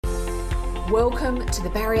Welcome to the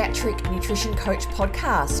Bariatric Nutrition Coach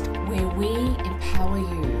podcast, where we empower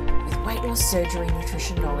you with weight loss surgery,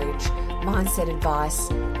 nutrition knowledge, mindset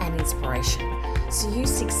advice, and inspiration so you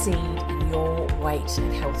succeed in your weight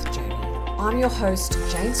and health journey. I'm your host,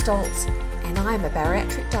 Jane Stoltz, and I am a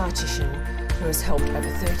bariatric dietitian who has helped over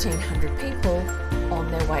 1,300 people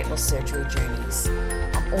on their weight loss surgery journeys.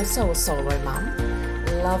 I'm also a solo mum,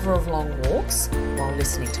 lover of long walks while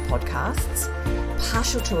listening to podcasts,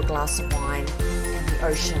 partial to a glass of wine, and the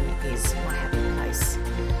ocean is my happy place.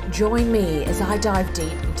 Join me as I dive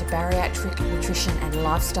deep into bariatric nutrition and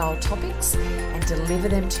lifestyle topics and deliver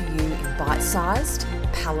them to you in bite-sized,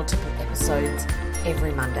 palatable episodes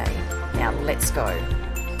every Monday. Now let's go.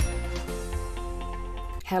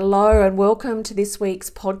 Hello and welcome to this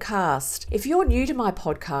week's podcast. If you're new to my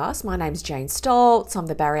podcast, my name's Jane Stoltz. I'm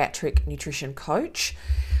the Bariatric Nutrition Coach.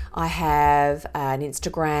 I have an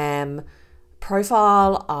Instagram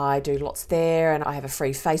profile. I do lots there, and I have a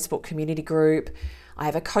free Facebook community group. I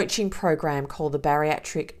have a coaching program called the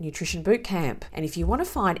Bariatric Nutrition Bootcamp. And if you want to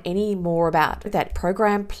find any more about that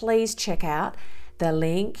program, please check out the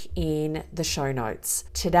link in the show notes.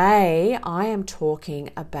 Today, I am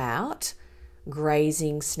talking about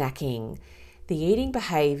grazing snacking, the eating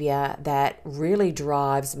behavior that really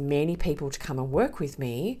drives many people to come and work with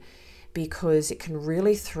me because it can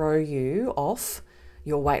really throw you off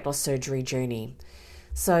your weight loss surgery journey.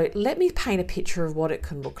 So let me paint a picture of what it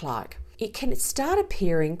can look like. It can start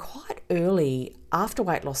appearing quite early after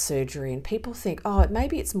weight loss surgery, and people think, oh,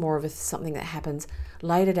 maybe it's more of something that happens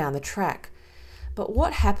later down the track. But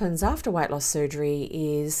what happens after weight loss surgery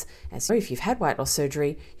is, as if you've had weight loss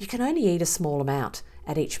surgery, you can only eat a small amount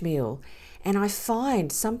at each meal. And I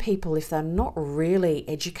find some people, if they're not really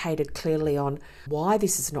educated clearly on why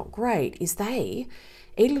this is not great, is they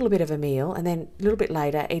eat a little bit of a meal and then a little bit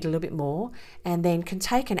later eat a little bit more and then can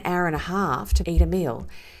take an hour and a half to eat a meal.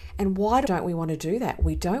 And why don't we want to do that?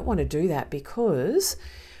 We don't want to do that because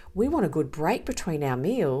we want a good break between our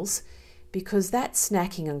meals, because that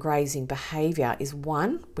snacking and grazing behavior is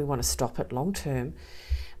one, we want to stop it long term.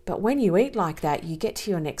 But when you eat like that, you get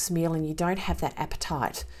to your next meal and you don't have that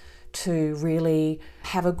appetite to really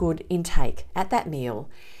have a good intake at that meal.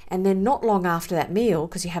 And then not long after that meal,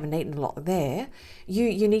 because you haven't eaten a lot there,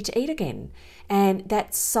 you need to eat again. And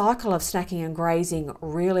that cycle of snacking and grazing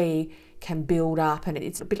really can build up, and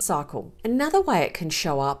it's a bit cycle. Another way it can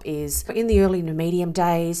show up is in the early to medium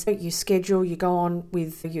days. You go on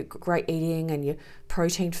with your great eating and your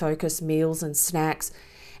protein focused meals and snacks.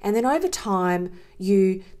 And then over time,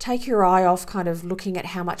 you take your eye off kind of looking at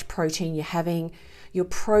how much protein you're having. Your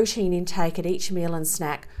protein intake at each meal and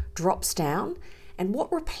snack drops down. And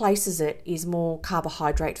what replaces it is more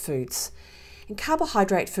carbohydrate foods. And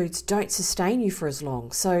carbohydrate foods don't sustain you for as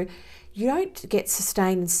long. So you don't get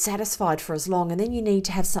sustained and satisfied for as long. And then you need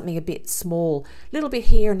to have something a bit small, a little bit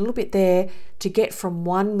here and a little bit there to get from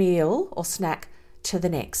one meal or snack to the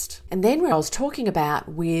next. And then what I was talking about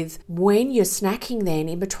with when you're snacking then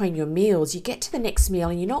in between your meals, you get to the next meal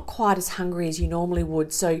and you're not quite as hungry as you normally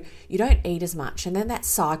would. So you don't eat as much. And then that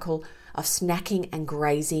cycle of snacking and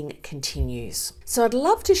grazing continues. So I'd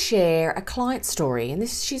love to share a client story, and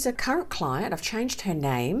she's a current client. I've changed her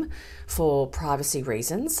name for privacy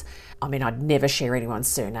reasons. I mean, I'd never share anyone's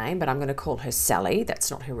surname, but I'm going to call her Sally.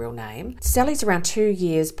 That's not her real name. Sally's around 2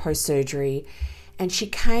 years post-surgery, and she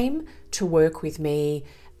came to work with me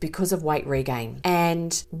because of weight regain.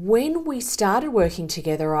 And when we started working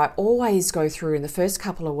together, I always go through in the first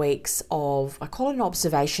couple of weeks of, I call it an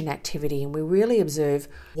observation activity, and we really observe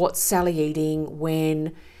what's Sally eating,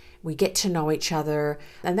 when we get to know each other,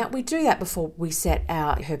 and that we do that before we set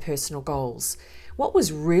out her personal goals. What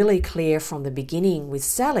was really clear from the beginning with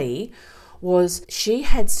Sally was she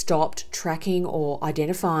had stopped tracking or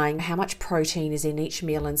identifying how much protein is in each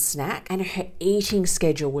meal and snack, and her eating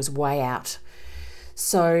schedule was way out.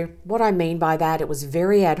 So what I mean by that, it was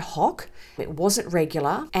very ad hoc, it wasn't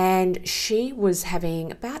regular, and she was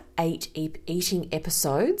having about 8 eating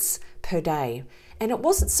episodes per day. And it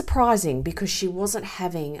wasn't surprising because she wasn't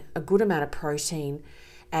having a good amount of protein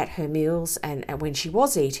at her meals and when she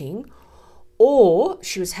was eating, or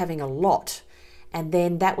she was having a lot. And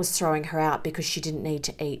then that was throwing her out because she didn't need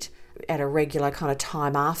to eat at a regular kind of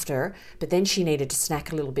time after, but then she needed to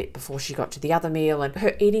snack a little bit before she got to the other meal, and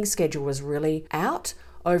her eating schedule was really out.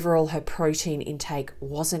 Overall, her protein intake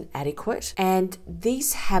wasn't adequate. And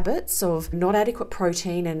these habits of not adequate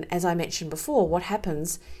protein, and as I mentioned before, what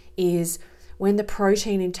happens is when the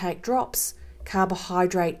protein intake drops,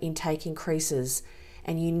 carbohydrate intake increases,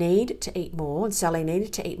 and you need to eat more, and Sally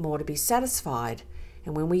needed to eat more to be satisfied.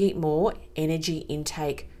 And when we eat more, energy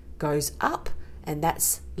intake goes up and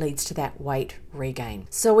that leads to that weight regain.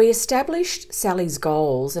 So we established Sally's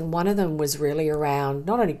goals, and one of them was really around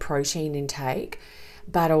not only protein intake,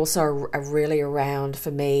 but also really around,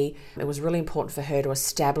 for me, it was really important for her to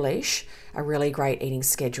establish a really great eating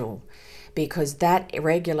schedule, because that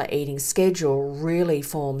regular eating schedule really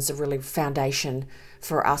forms a really foundation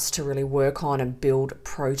for us to really work on and build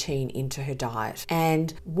protein into her diet.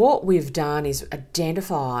 And what we've done is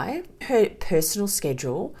identify her personal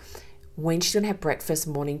schedule, when she's going to have breakfast,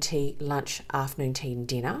 morning tea, lunch, afternoon tea, and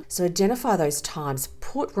dinner. So identify those times,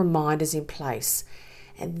 put reminders in place.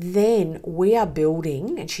 And then we are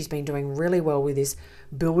building, and she's been doing really well with this,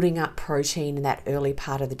 building up protein in that early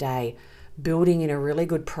part of the day, building in a really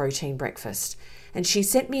good protein breakfast. And she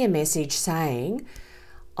sent me a message saying,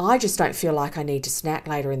 I just don't feel like I need to snack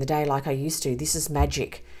later in the day like I used to. This is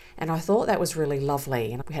magic. And I thought that was really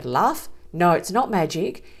lovely. And we had a laugh. No, it's not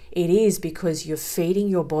magic. It is because you're feeding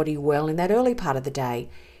your body well in that early part of the day,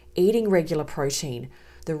 eating regular protein.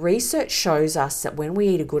 The research shows us that when we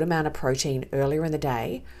eat a good amount of protein earlier in the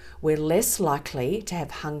day, we're less likely to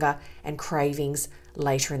have hunger and cravings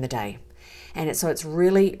later in the day. And so it's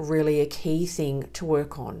really, really a key thing to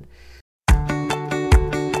work on.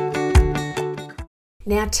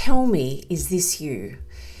 Now tell me, is this you?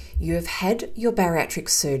 You have had your bariatric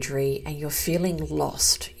surgery and you're feeling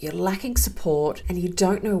lost, you're lacking support, and you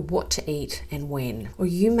don't know what to eat and when. Or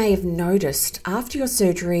you may have noticed after your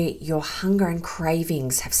surgery, your hunger and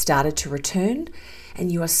cravings have started to return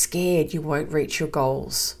and you are scared you won't reach your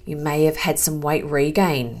goals. You may have had some weight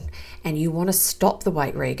regain and you want to stop the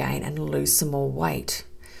weight regain and lose some more weight.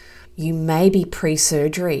 You may be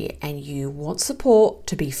pre-surgery and you want support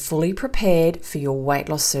to be fully prepared for your weight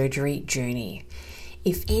loss surgery journey.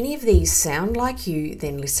 If any of these sound like you,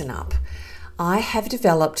 then listen up. I have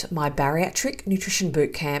developed my Bariatric Nutrition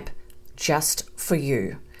Bootcamp just for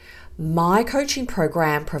you. My coaching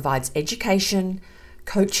program provides education,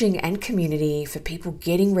 coaching and community for people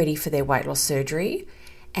getting ready for their weight loss surgery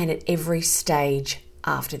and at every stage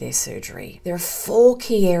after their surgery. There are 4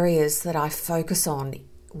 key areas that I focus on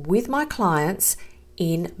with my clients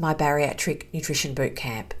in my Bariatric Nutrition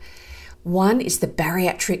Bootcamp. One is the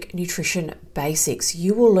bariatric nutrition basics.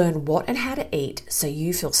 You will learn what and how to eat so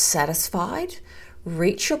you feel satisfied,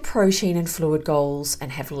 reach your protein and fluid goals,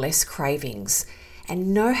 and have less cravings,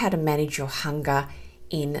 and know how to manage your hunger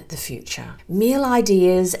in the future. Meal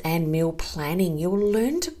ideas and meal planning. You'll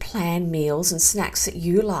learn to plan meals and snacks that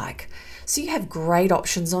you like, so you have great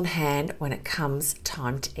options on hand when it comes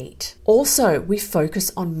time to eat. Also, we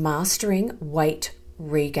focus on mastering weight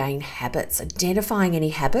regain habits, identifying any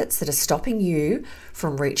habits that are stopping you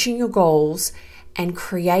from reaching your goals, and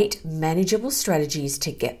create manageable strategies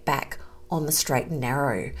to get back on the straight and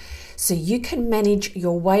narrow so you can manage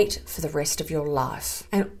your weight for the rest of your life.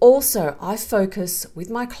 And also, I focus with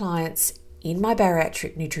my clients in my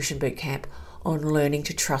Bariatric Nutrition Bootcamp on learning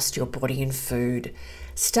to trust your body and food.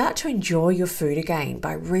 Start to enjoy your food again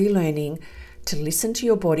by relearning to listen to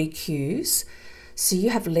your body cues so you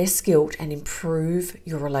have less guilt and improve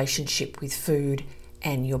your relationship with food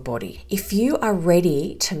and your body. If you are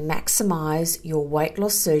ready to maximize your weight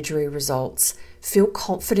loss surgery results, feel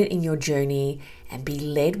confident in your journey, and be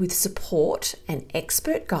led with support and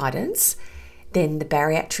expert guidance, then the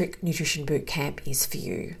Bariatric Nutrition Bootcamp is for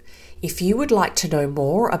you. If you would like to know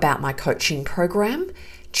more about my coaching program,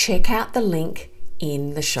 check out the link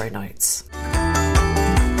in the show notes.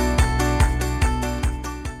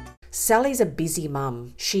 Sally's a busy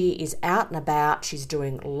mum. She is out and about. She's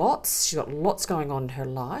doing lots. She's got lots going on in her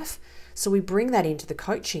life. So we bring that into the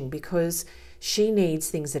coaching because she needs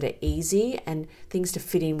things that are easy and things to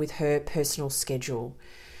fit in with her personal schedule.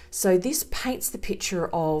 So this paints the picture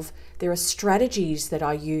of there are strategies that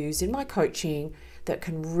I use in my coaching that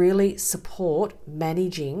can really support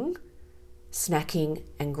managing snacking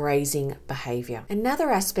and grazing behavior.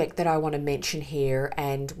 Another aspect that I want to mention here,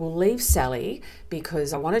 and we'll leave Sally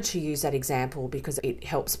because I wanted to use that example because it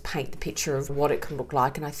helps paint the picture of what it can look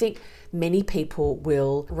like, and I think many people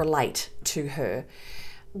will relate to her.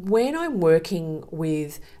 When I'm working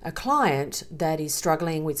with a client that is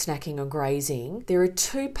struggling with snacking or grazing, there are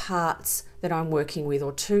 2 parts that I'm working with,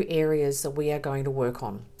 or 2 areas that we are going to work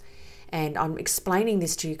on. And I'm explaining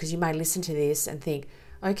this to you because you may listen to this and think,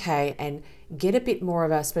 okay, and get a bit more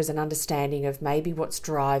of, I suppose, an understanding of maybe what's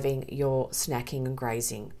driving your snacking and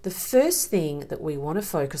grazing. The first thing that we want to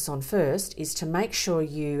focus on first is to make sure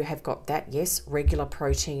you have got that, yes, regular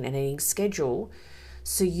protein and eating schedule,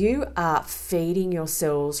 so you are feeding your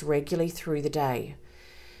cells regularly through the day.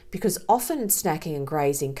 Because often snacking and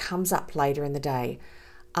grazing comes up later in the day,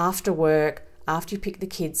 after work, after you pick the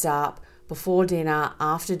kids up, before dinner,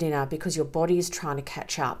 after dinner, because your body is trying to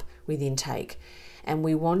catch up with intake. And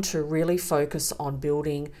we want to really focus on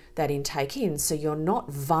building that intake in so you're not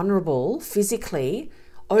vulnerable physically,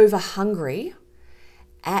 over hungry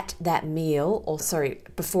at that meal,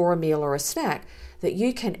 before a meal or a snack, that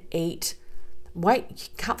you can eat,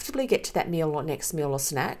 comfortably get to that meal or next meal or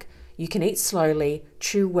snack. You can eat slowly,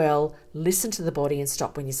 chew well, listen to the body and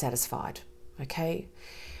stop when you're satisfied, okay?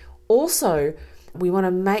 Also, we want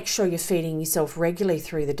to make sure you're feeding yourself regularly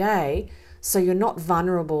through the day so you're not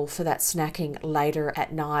vulnerable for that snacking later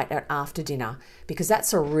at night or after dinner, because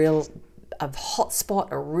that's a hot spot,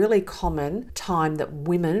 a really common time that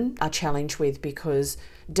women are challenged with, because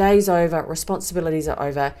day's over, responsibilities are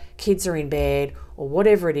over, kids are in bed, or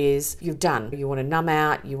whatever it is you've done. You want to numb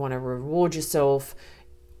out, you want to reward yourself,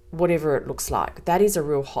 whatever it looks like. That is a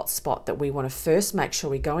real hot spot that we want to first make sure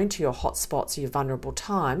we go into your hot spots, your vulnerable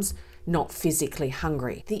times, not physically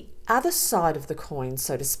hungry. The other side of the coin,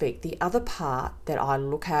 so to speak, the other part that I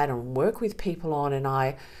look at and work with people on, and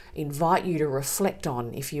I invite you to reflect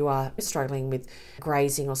on if you are struggling with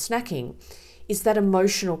grazing or snacking, is that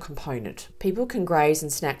emotional component. People can graze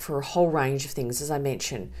and snack for a whole range of things, as I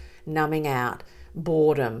mentioned: numbing out,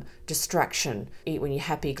 boredom, distraction, eat when you're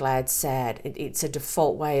happy, glad, sad. It's a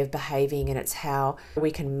default way of behaving, and it's how we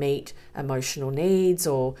can meet emotional needs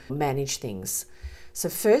or manage things. So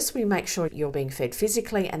first we make sure you're being fed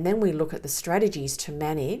physically, and then we look at the strategies to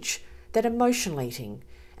manage that emotional eating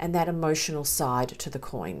and that emotional side to the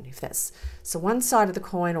coin. So one side of the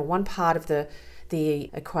coin, or one part of the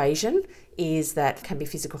equation, is that can be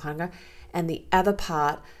physical hunger, and the other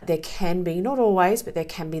part, there can be, not always, but there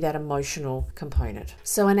can be that emotional component.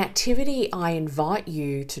 So an activity I invite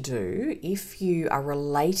you to do, if you are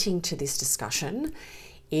relating to this discussion,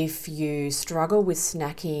 if you struggle with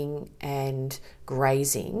snacking and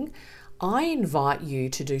grazing, I invite you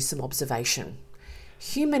to do some observation.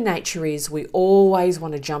 Human nature is we always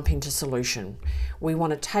want to jump into solution. We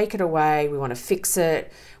want to take it away. We want to fix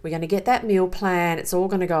it. We're going to get that meal plan. It's all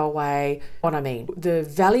going to go away. What I mean, the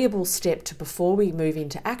valuable step before we move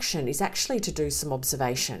into action is actually to do some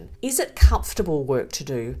observation. Is it comfortable work to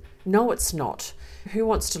do? No, it's not. Who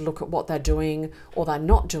wants to look at what they're doing or they're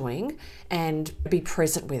not doing and be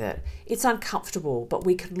present with it? It's uncomfortable, but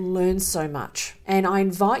we can learn so much. And I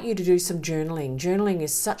invite you to do some journaling. Journaling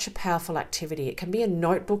is such a powerful activity. It can be a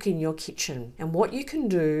notebook in your kitchen. And what you can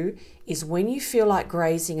do is, when you feel like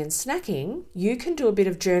grazing and snacking, you can do a bit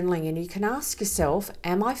of journaling and you can ask yourself,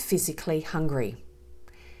 am I physically hungry?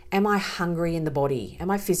 Am I hungry in the body?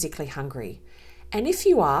 Am I physically hungry? And if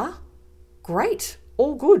you are, great,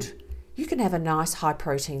 all good. You can have a nice high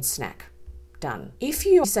protein snack. Done. If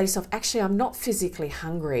you say to yourself, actually, I'm not physically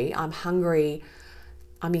hungry, I'm hungry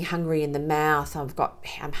in the mouth,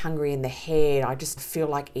 I'm hungry in the head, I just feel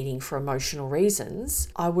like eating for emotional reasons,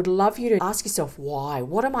 I would love you to ask yourself why.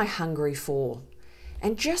 What am I hungry for?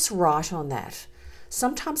 And just write on that.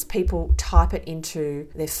 Sometimes people type it into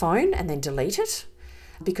their phone and then delete it,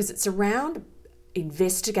 because it's around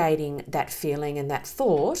investigating that feeling and that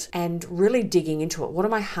thought and really digging into it. What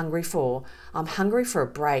am I hungry for? I'm hungry for a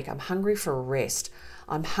break. I'm hungry for a rest.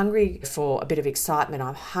 I'm hungry for a bit of excitement.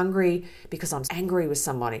 I'm hungry because I'm angry with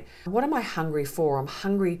somebody. What am I hungry for? I'm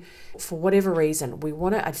hungry for whatever reason. We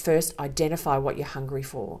want to at first identify what you're hungry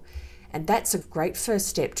for. And that's a great first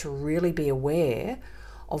step to really be aware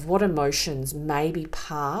of what emotions may be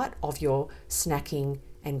part of your snacking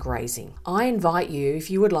and grazing. I invite you,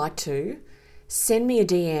 if you would like to, send me a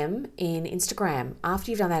DM in Instagram after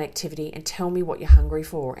you've done that activity and tell me what you're hungry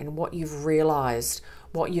for and what you've realized,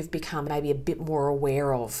 what you've become maybe a bit more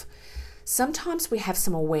aware of. Sometimes we have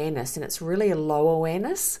some awareness and it's really a low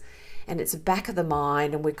awareness and it's back of the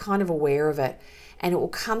mind and we're kind of aware of it, and it will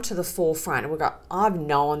come to the forefront and we'll go, I've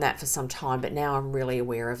known that for some time, but now I'm really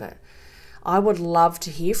aware of it. I would love to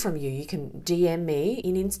hear from you. You can DM me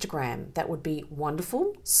in Instagram. That would be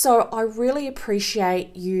wonderful. So I really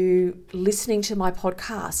appreciate you listening to my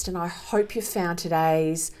podcast, and I hope you found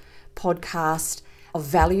today's podcast of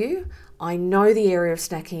value. I know the area of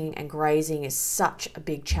snacking and grazing is such a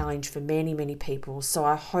big challenge for many, many people. So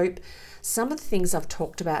I hope some of the things I've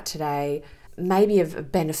talked about today may be of a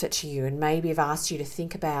benefit to you and maybe have asked you to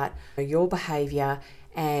think about your behaviour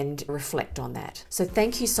and reflect on that. So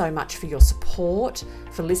thank you so much for your support,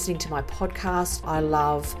 for listening to my podcast. I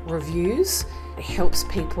love reviews. It helps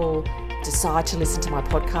people decide to listen to my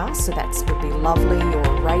podcast. So that would be lovely,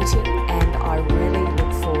 your rating. And I really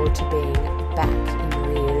look forward to being back in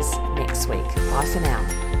your ears next week. Bye for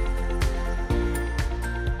now.